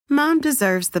Mom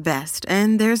deserves the best,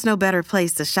 and there's no better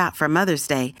place to shop for Mother's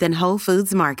Day than Whole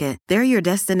Foods Market. They're your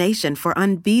destination for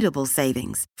unbeatable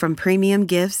savings, from premium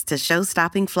gifts to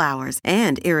show-stopping flowers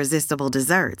and irresistible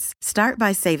desserts. Start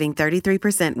by saving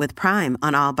 33% with Prime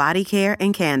on all body care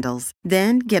and candles.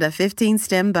 Then get a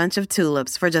 15-stem bunch of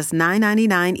tulips for just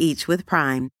 $9.99 each with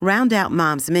Prime. Round out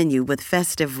Mom's menu with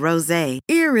festive rosé,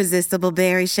 irresistible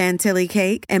berry chantilly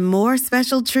cake, and more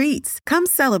special treats. Come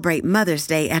celebrate Mother's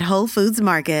Day at Whole Foods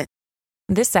Market.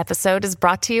 This episode is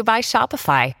brought to you by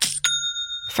Shopify.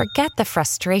 Forget the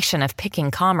frustration of picking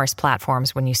commerce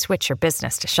platforms when you switch your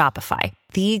business to Shopify,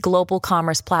 the global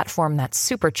commerce platform that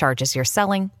supercharges your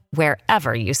selling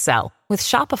wherever you sell. With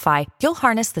Shopify, you'll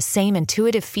harness the same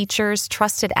intuitive features,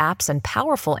 trusted apps, and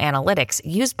powerful analytics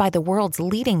used by the world's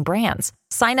leading brands.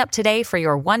 Sign up today for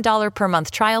your $1 per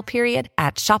month trial period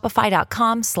at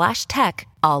shopify.com/tech,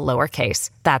 all lowercase.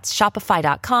 That's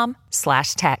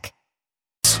shopify.com/tech.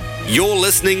 You're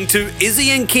listening to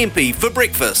Izzy and Kempy for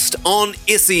breakfast on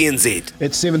SENZ.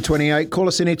 It's 7:28. Call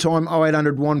us anytime,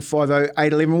 0800 150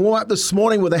 811. Warm up this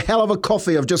morning with a hell of a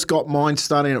coffee. I've just got mine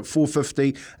starting at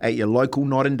 4:50 at your local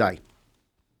night and day.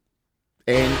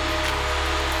 And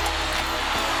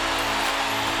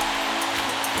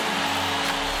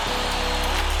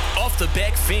Off the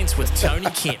Back Fence with Tony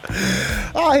Kemp.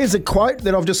 here's a quote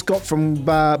that I've just got from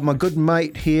my good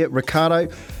mate here, Ricardo,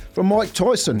 from Mike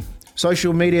Tyson.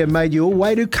 Social media made you all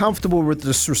way too comfortable with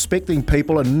disrespecting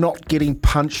people and not getting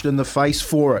punched in the face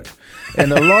for it.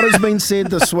 And a lot has been said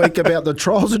this week about the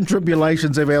trials and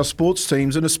tribulations of our sports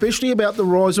teams, and especially about the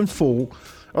rise and fall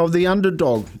of the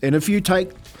underdog. And if you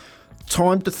take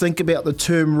time to think about the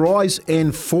term rise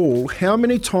and fall, how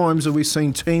many times have we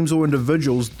seen teams or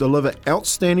individuals deliver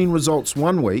outstanding results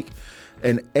one week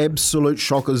and absolute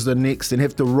shockers the next, and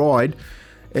have to ride,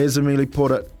 as Amelie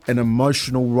put it, an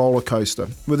emotional roller coaster?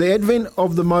 With the advent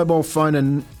of the mobile phone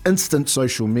and instant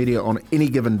social media on any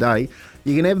given day,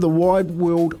 you can have the wide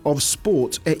world of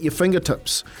sports at your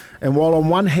fingertips. And while on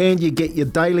one hand you get your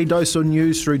daily dose of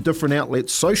news through different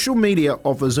outlets, social media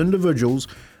offers individuals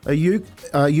a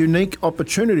unique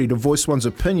opportunity to voice one's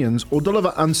opinions or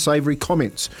deliver unsavoury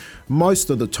comments, most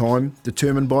of the time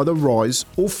determined by the rise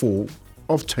or fall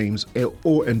of teams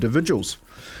or individuals.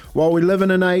 While we live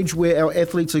in an age where our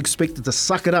athletes are expected to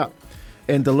suck it up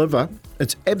and deliver,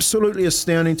 it's absolutely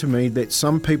astounding to me that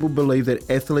some people believe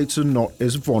that athletes are not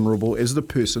as vulnerable as the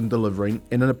person delivering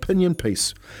in an opinion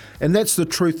piece. And that's the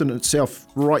truth in itself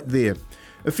right there.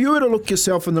 If you were to look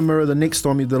yourself in the mirror the next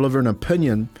time you deliver an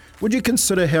opinion, would you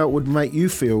consider how it would make you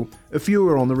feel if you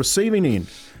were on the receiving end?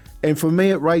 And for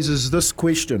me, it raises this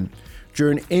question.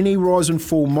 During any rise and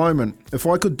fall moment, if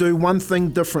I could do one thing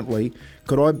differently,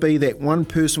 could I be that one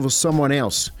person for someone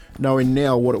else, knowing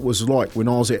now what it was like when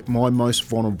I was at my most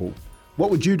vulnerable? What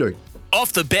would you do?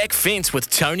 Off the Back Fence with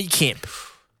Tony Kemp.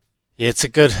 Yeah, it's a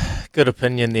good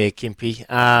opinion there, Kempy.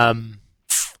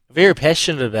 Very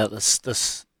passionate about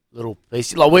this little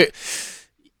piece. Like,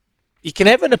 you can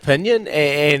have an opinion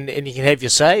and you can have your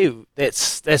say.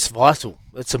 That's vital.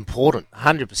 It's important,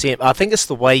 100%. I think it's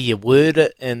the way you word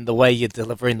it and the way you're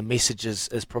delivering the messages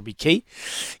is probably key.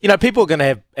 You know, people are going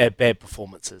to have bad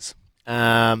performances.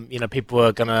 People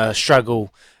are going to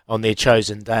struggle on their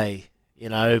chosen day.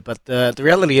 But the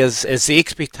reality is the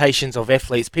expectations of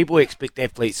athletes. People expect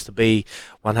athletes to be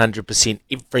 100%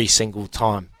 every single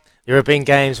time. There have been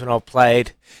games when I've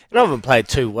played, and I haven't played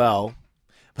too well,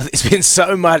 but there's been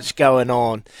so much going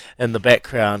on in the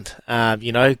background,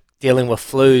 dealing with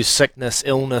flus, sickness,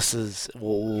 illnesses,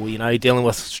 or, dealing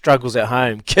with struggles at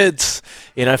home. Kids,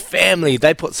 family,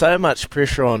 they put so much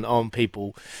pressure on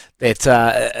people that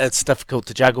it's difficult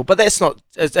to juggle. But that's not,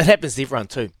 it happens to everyone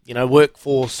too.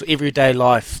 Workforce, everyday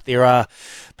life, there are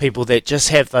people that just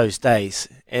have those days,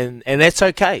 and that's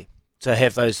okay to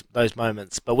have those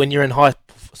moments. But when you're in high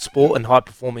sport and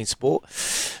high-performing sport,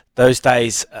 those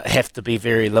days have to be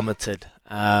very limited.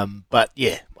 The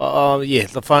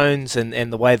phones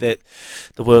and the way that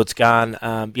the world's gone.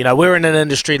 We're in an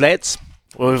industry, lads,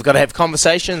 where we've got to have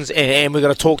conversations and we've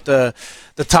got to talk the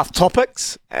tough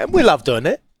topics. And we love doing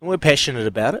it. And we're passionate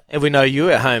about it. And we know you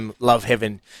at home love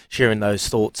sharing those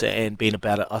thoughts and being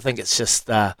about it. I think it's just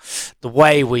the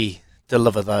way we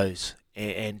deliver those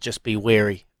and just be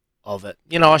wary of it.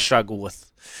 I struggle with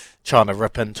trying to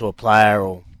rip into a player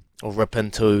or rip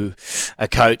into a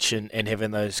coach and having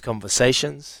those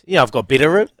conversations. I've got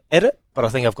better at it, but I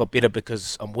think I've got better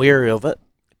because I'm wary of it.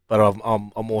 But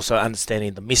I'm also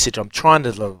understanding the message I'm trying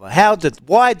to deliver.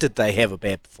 Why did they have a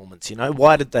bad performance?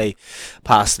 Why did they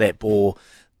pass that ball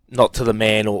not to the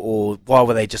man, or why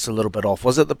were they just a little bit off?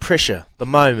 Was it the pressure, the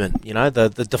moment?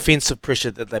 The defensive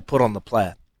pressure that they put on the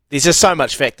player? there's just so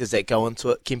much factors that go into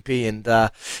it, Kempe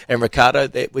and Ricardo,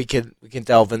 that we can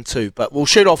delve into. But we'll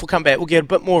shoot off. We'll come back. We'll get a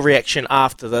bit more reaction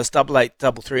after this.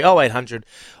 8833 0800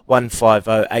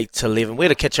 150 811. We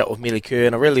had a catch up with Millie Kerr,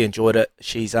 and I really enjoyed it.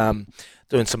 She's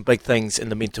doing some big things in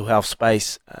the mental health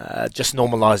space, just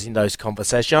normalising those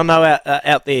conversations. I know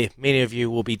out there, many of you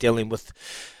will be dealing with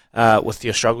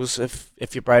your struggles if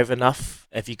you're brave enough.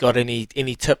 Have you got any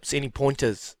tips, any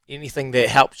pointers, anything that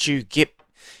helps you get,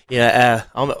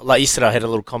 like yesterday I had a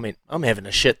little comment, I'm having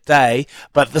a shit day,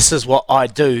 but this is what I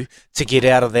do to get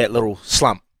out of that little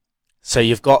slump. So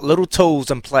you've got little tools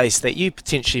in place that you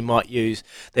potentially might use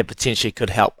that potentially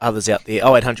could help others out there.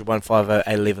 0800 150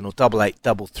 811 or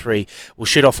 8833. We'll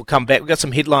shoot off, we'll come back. We've got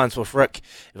some headlines with Rick.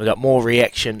 We've got more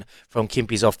reaction from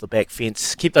Kempe's Off the Back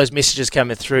Fence. Keep those messages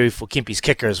coming through for Kempe's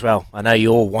Kicker as well. I know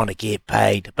you all want to get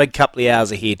paid. Big couple of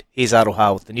hours ahead. Here's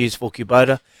Aroha with the news for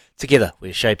Kubota. Together,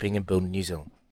 we're shaping and building New Zealand.